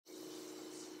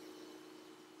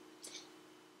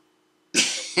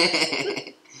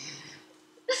Oh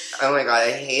my god,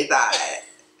 I hate that.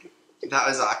 That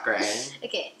was awkward.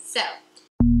 Okay, so.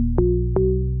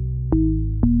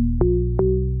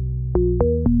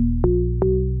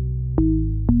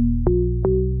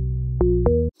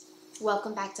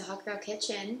 Welcome back to Hot Girl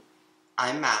Kitchen.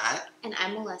 I'm Matt. And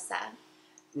I'm Melissa.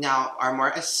 Now, our more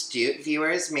astute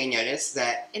viewers may notice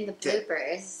that... In the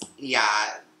bloopers.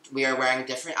 Yeah, we are wearing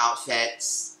different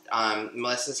outfits.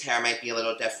 Melissa's hair might be a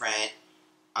little different.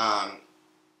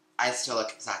 I still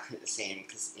look exactly the same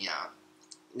because, you know,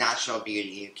 natural beauty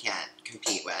you can't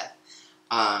compete with.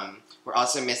 We're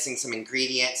also missing some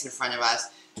ingredients in front of us.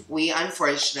 We,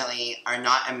 unfortunately, are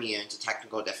not immune to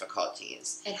technical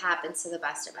difficulties. It happens to the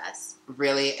best of us.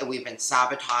 Really, we've been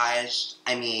sabotaged.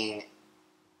 I mean,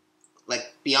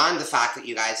 like, beyond the fact that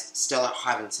you guys still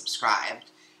haven't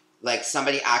subscribed, like,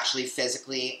 somebody actually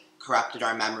physically corrupted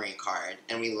our memory card,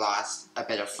 and we lost a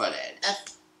bit of footage.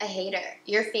 A hater.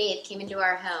 Your faith came into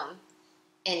our home.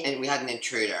 And we had an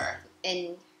intruder.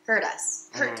 And hurt us.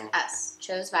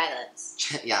 Chose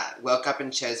violence. Yeah, woke up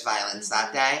and chose violence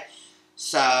that day.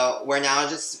 So we're now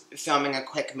just filming a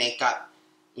quick makeup,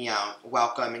 you know,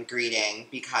 welcome and greeting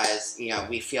because, you know,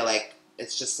 we feel like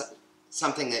it's just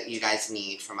something that you guys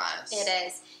need from us. It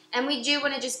is. And we do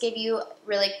want to just give you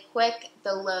really quick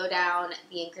the lowdown,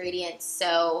 the ingredients,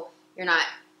 so you're not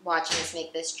watching us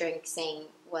make this drink saying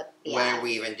what are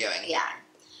we even doing here? Yeah.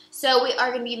 So we are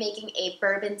going to be making a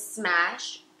bourbon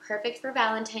smash, perfect for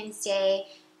Valentine's Day,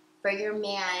 for your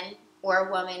man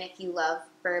or woman if you love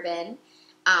bourbon.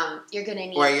 You're going to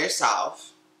need... Or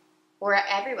yourself. Or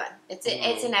everyone. It's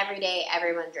an everyday,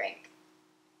 everyone drink.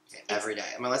 Every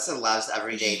day. Melissa loves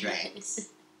everyday drinks.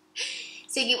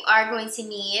 So you are going to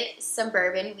need some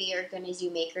bourbon. We are going to do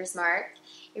Maker's Mark.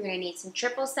 You're going to need some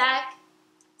triple sec,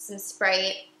 some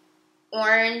Sprite,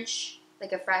 orange,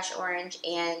 like a fresh orange,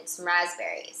 and some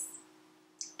raspberries.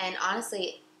 And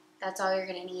honestly, that's all you're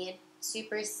going to need.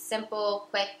 Super simple,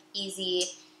 quick, easy.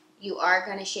 You are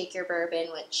going to shake your bourbon,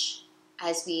 which,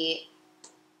 as we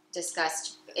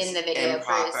discussed in the video,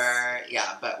 improper,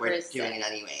 yeah, but we're doing it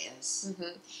anyways.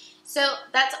 So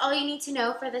that's all you need to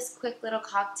know for this quick little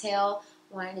cocktail.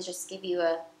 Wanted to just give you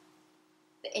the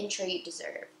intro you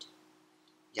deserved.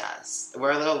 Yes.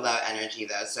 We're a little low energy,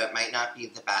 though, so it might not be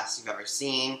the best you've ever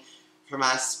seen from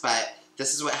us, but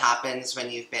this is what happens when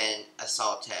you've been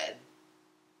assaulted.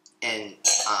 And,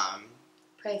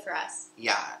 pray for us.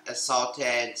 Yeah.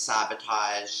 Assaulted,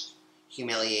 sabotaged,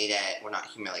 humiliated. Well, not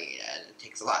humiliated. It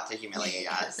takes a lot to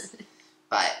humiliate us.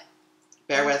 But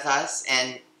bear with us,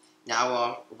 and now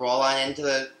we'll roll on into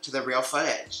the real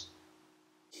footage.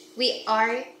 We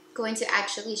are going to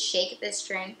actually shake this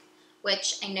drink,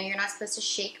 which I know you're not supposed to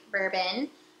shake bourbon,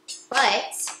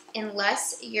 but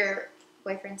unless your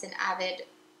boyfriend's an avid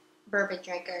bourbon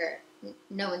drinker,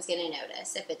 no one's going to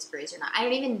notice if it's bruised or not. I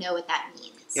don't even know what that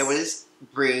means. Yeah, what does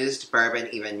bruised bourbon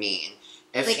even mean?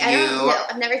 I don't know.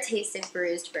 I've never tasted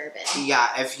bruised bourbon.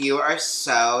 Yeah, if you are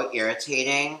so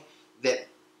irritating that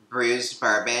bruised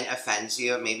bourbban offends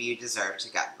you, maybe you deserve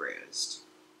to get bruised.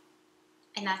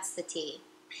 And that's the tea.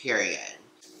 Period.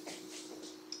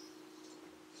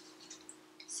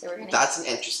 So we're gonna... That's an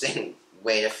interesting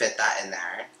way to fit that in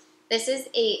there. This is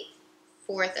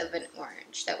 1/4 of an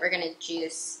orange that we're going to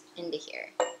juice into here.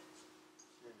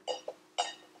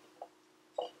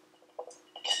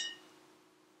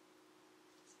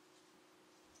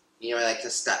 You know, I like to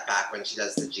step back when she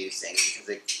does the juicing because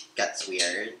it gets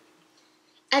weird.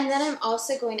 And then I'm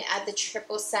also going to add the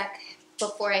triple sec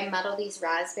before I muddle these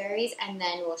raspberries, and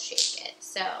then we'll shake it.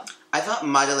 So I thought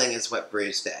muddling is what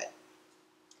bruised it.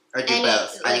 Or do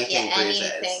both. Anything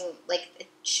bruises. Anything, like, it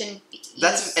shouldn't be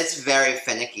used. It's very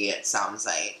finicky, it sounds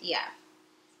like. Yeah.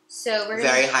 So we're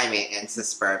very high maintenance,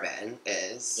 this bourbon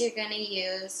is. You're going to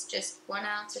use just 1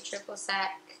 ounce of triple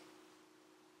sec.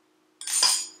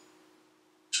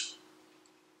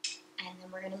 And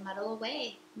then we're going to muddle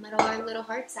away. Muddle our little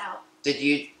hearts out. Did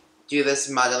you do this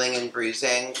muddling and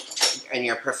bruising in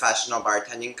your professional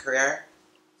bartending career?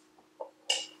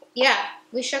 Yeah,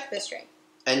 we shook this drink.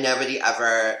 And nobody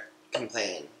ever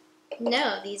complained?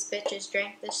 No, these bitches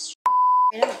drank this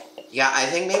straight up. Yeah, I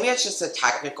think maybe it's just a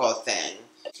technical thing.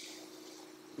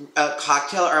 A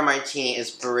cocktail or martini is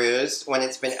bruised when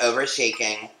it's been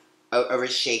overshaken,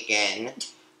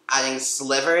 adding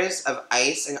slivers of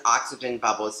ice and oxygen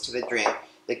bubbles to the drink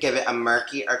that give it a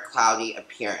murky or cloudy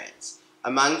appearance.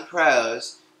 Among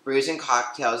pros, bruising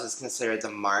cocktails is considered the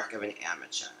mark of an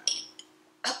amateur.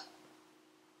 Oh.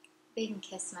 They can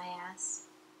kiss my ass.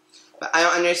 But I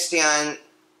don't understand.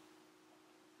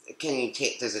 Can you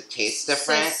taste? Does it taste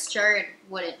different? So stirred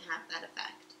wouldn't have that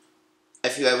effect.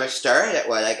 If you ever stir it, it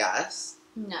would, I guess.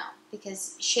 No,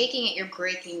 because shaking it, you're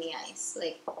breaking the ice.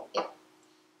 Like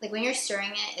when you're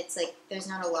stirring it, it's like there's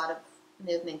not a lot of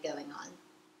movement going on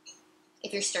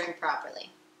if you're stirring properly.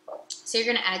 So you're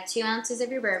going to add 2 ounces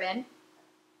of your bourbon.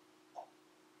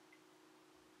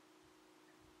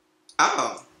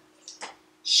 Oh.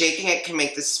 Shaking it can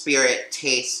make the spirit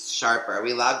taste sharper.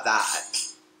 We love that.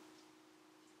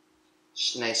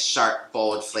 Nice, sharp,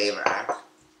 bold flavor.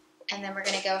 And then we're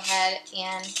going to go ahead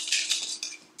and...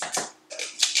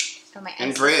 Oh, my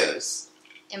and bruise.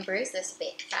 And bruise this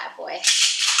big bad boy.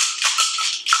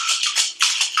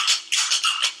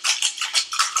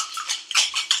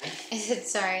 Is it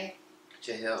sorry?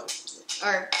 To who?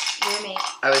 Or roommate.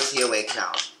 Oh, is he awake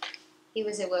now? He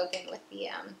was awoken with the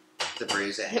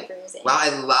bruising. The bruising. Wow, I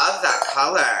love that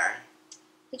color.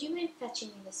 Would you mind fetching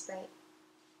me the Sprite?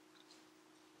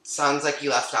 Sounds like you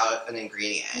left out an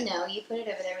ingredient. No, you put it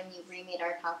over there when you remade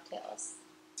our cocktails.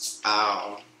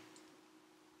 Oh.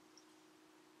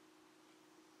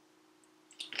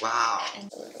 Wow.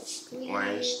 And a little squeeze.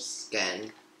 Orange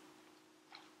skin.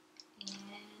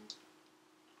 And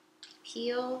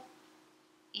peel.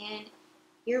 And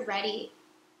you're ready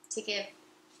to give...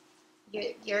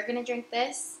 You're going to drink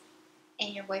this,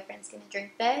 and your boyfriend's going to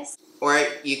drink this. Or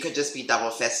you could just be double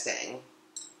fisting.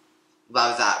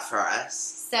 Love that for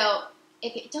us. So,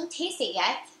 if you don't taste it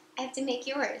yet, I have to make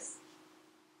yours.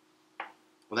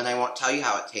 Well, then I won't tell you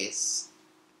how it tastes.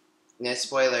 No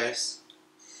spoilers.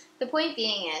 The point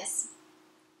being is,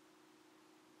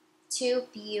 2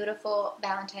 beautiful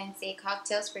Valentine's Day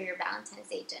cocktails for your Valentine's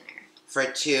Day dinner. For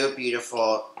 2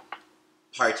 beautiful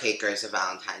partakers of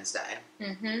Valentine's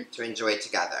Day to enjoy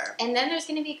together. And then there's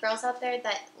going to be girls out there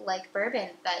that like bourbon,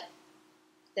 that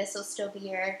this will still be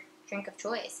your drink of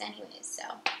choice anyways, so.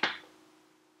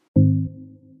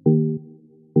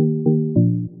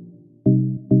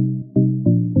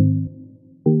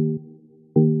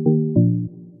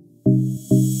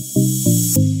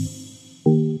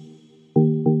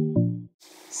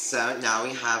 So now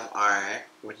we have our,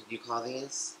 what did you call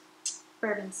these?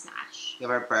 Bourbon smash. We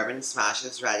have our bourbon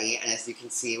smashes ready, and as you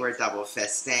can see, we're double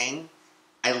fisting.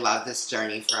 I love this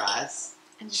journey for us.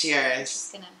 Cheers. I'm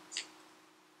just gonna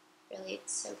really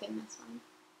soak in this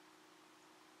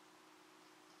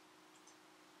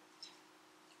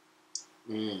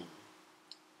one. Mmm.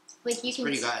 Like It's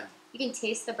pretty good. You can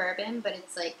taste the bourbon, but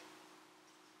it's like,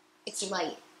 it's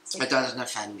light. It's like, It doesn't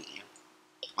offend me.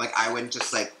 Like, I wouldn't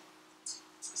just, like,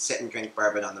 sit and drink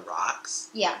bourbon on the rocks.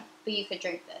 yeah, but you could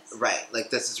drink this. Right. Like,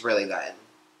 this is really good.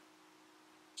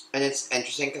 And it's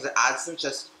interesting because it adds the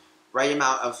just right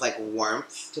amount of, like,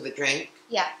 warmth to the drink.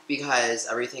 Yeah. Because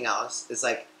everything else is,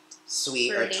 like,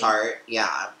 sweet Fruity. or tart.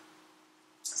 Yeah.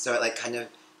 So it, like, kind of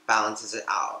balances it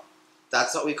out.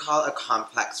 That's what we call a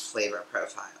complex flavor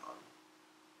profile.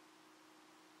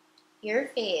 Your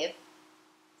fave.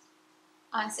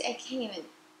 Honestly, I can't even...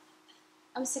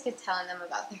 I'm sick of telling them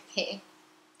about their fave.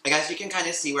 I guess you can kind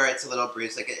of see where it's a little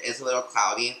bruised, like it is a little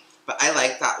cloudy, but I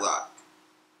like that look.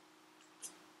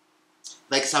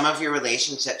 Like some of your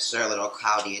relationships are a little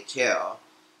cloudy too.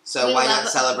 So why not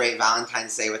celebrate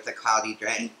Valentine's Day with a cloudy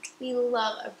drink? We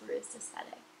love a bruised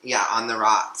aesthetic. Yeah, on the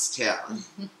rocks too.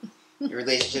 Your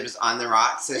relationship is on the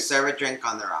rocks, so serve a drink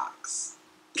on the rocks.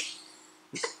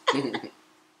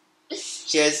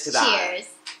 Cheers to that. Cheers.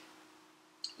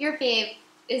 Your fave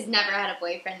has never had a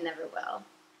boyfriend, never will.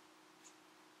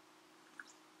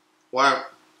 Or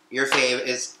your fave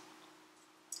is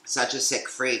such a sick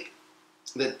freak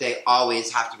that they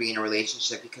always have to be in a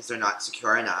relationship because they're not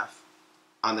secure enough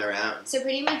on their own. So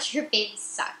pretty much your fave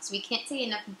sucks. We can't say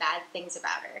enough bad things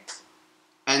about her.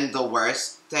 And the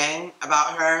worst thing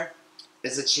about her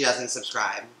is that she doesn't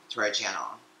subscribe to our channel.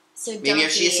 So maybe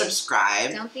if she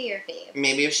subscribed, don't be your fave.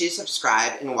 Maybe if she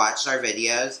subscribed and watched our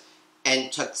videos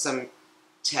and took some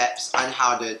tips on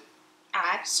how to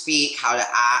act, speak, how to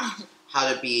act,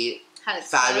 how to be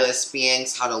fabulous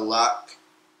beings, how to look,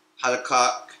 how to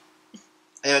cook.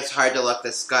 I know it's hard to look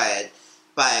this good,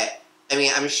 but I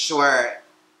mean, I'm sure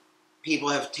people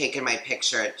have taken my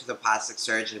picture to the plastic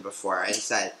surgeon before and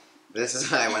said, this is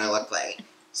what I want to look like.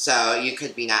 So you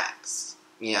could be next,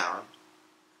 you know.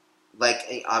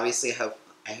 Like, obviously, I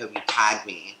hope you tag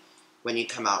me when you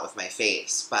come out with my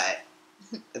face, but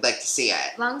I'd like to see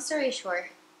it. Long story short,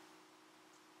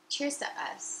 cheers to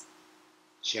us.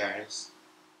 Cheers.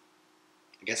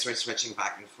 I guess we're switching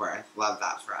back and forth. Love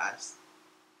that for us.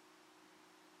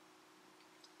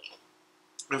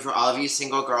 And for all of you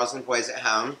single girls and boys at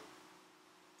home,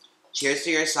 cheers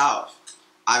to yourself.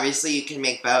 Obviously, you can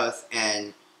make both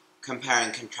and compare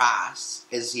and contrast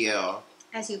as you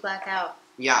black out.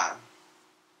 Yeah.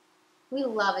 We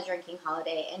love a drinking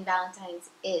holiday, and Valentine's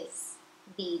is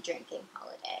the drinking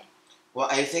holiday. Well,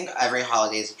 I think every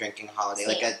holiday is a drinking holiday.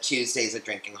 Same. Like a Tuesday is a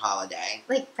drinking holiday.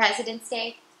 Like President's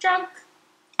Day, drunk.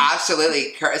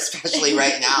 Absolutely, especially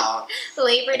right now.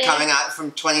 Labor Day. Coming out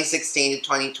from 2016 to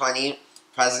 2020,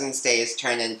 President's Day has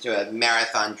turned into a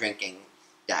marathon drinking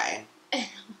day.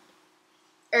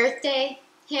 Earth Day,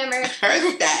 hammered.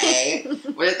 Earth Day?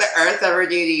 What did the earth ever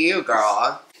do to you,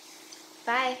 girl?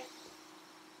 Bye.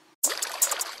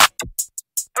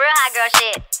 Real hot girl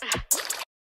shit.